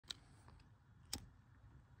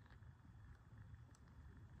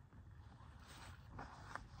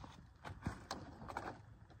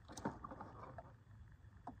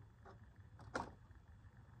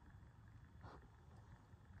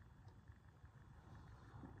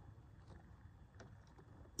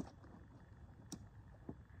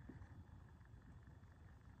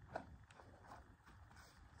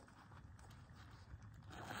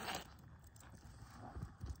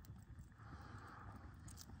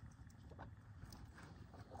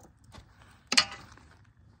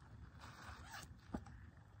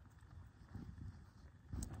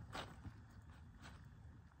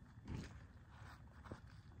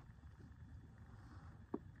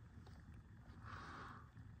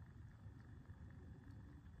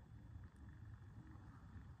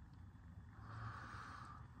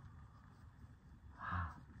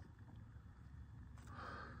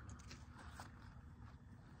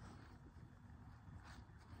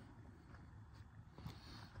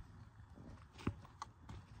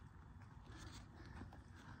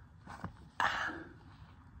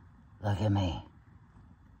Look at me.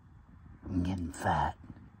 I'm getting fat.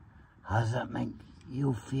 How does that make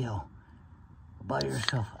you feel about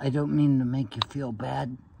yourself? I don't mean to make you feel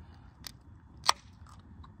bad.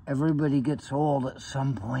 Everybody gets old at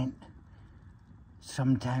some point.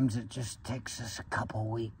 Sometimes it just takes us a couple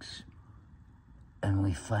weeks, and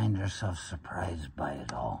we find ourselves surprised by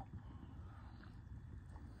it all.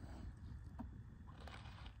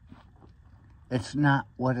 It's not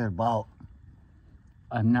what it's about.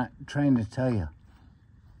 I'm not trying to tell you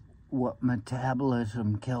what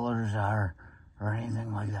metabolism killers are or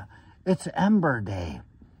anything like that. It's Ember Day.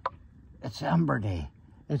 It's Ember Day.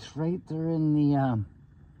 It's right there in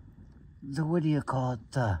the what do you call it?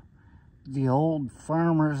 The old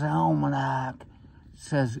Farmer's Almanac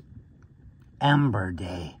says Ember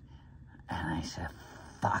Day. And I said,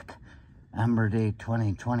 fuck, Ember Day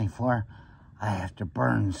 2024, I have to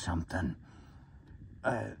burn something.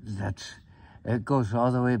 It goes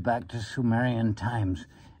all the way back to Sumerian times.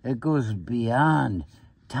 It goes beyond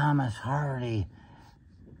Thomas Hardy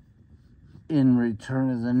in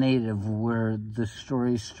Return of the Native, where the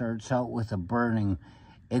story starts out with a burning.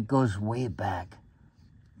 It goes way back.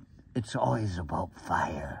 It's always about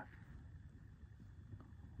fire.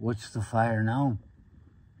 What's the fire now?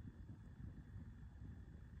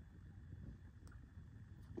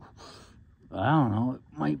 I don't know.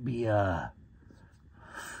 It might be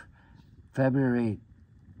February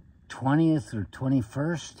 20th or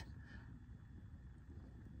 21st.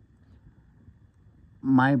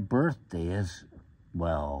 My birthday is,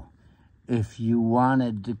 well, if you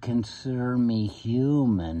wanted to consider me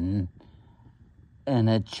human and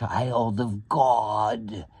a child of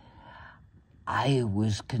God, I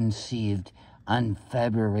was conceived on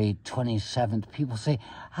February 27th. People say,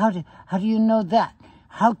 how do you know that?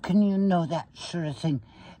 How can you know that sort of thing?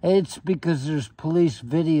 It's because there's police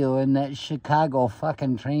video in that Chicago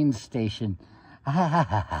fucking train station.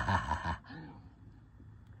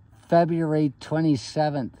 February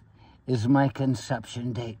 27th is my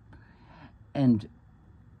conception date. And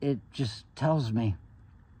it just tells me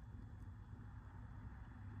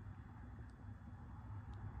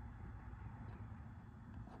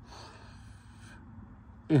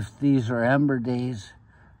if these are Ember Days,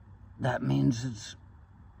 that means it's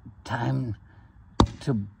time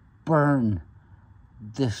to burn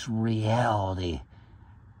this reality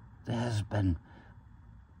that has been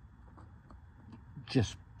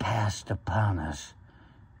just passed upon us.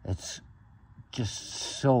 It's just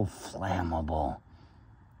so flammable.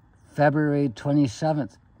 February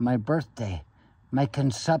 27th, my birthday, my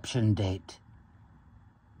conception date.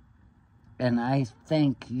 And I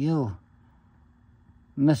thank you,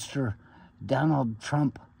 Mr. Donald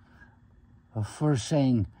Trump, for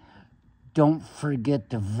saying, don't forget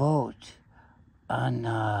to vote on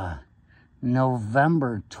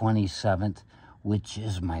November 27th, which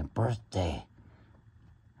is my birthday.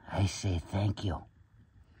 I say thank you.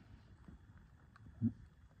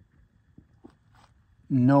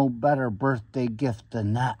 No better birthday gift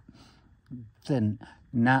than that, than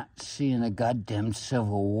not seeing a goddamn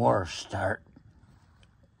civil war start.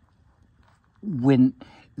 When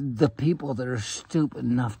the people that are stupid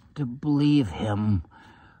enough to believe him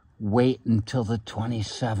wait until the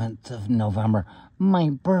 27th of November,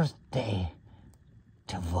 my birthday,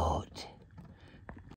 to vote.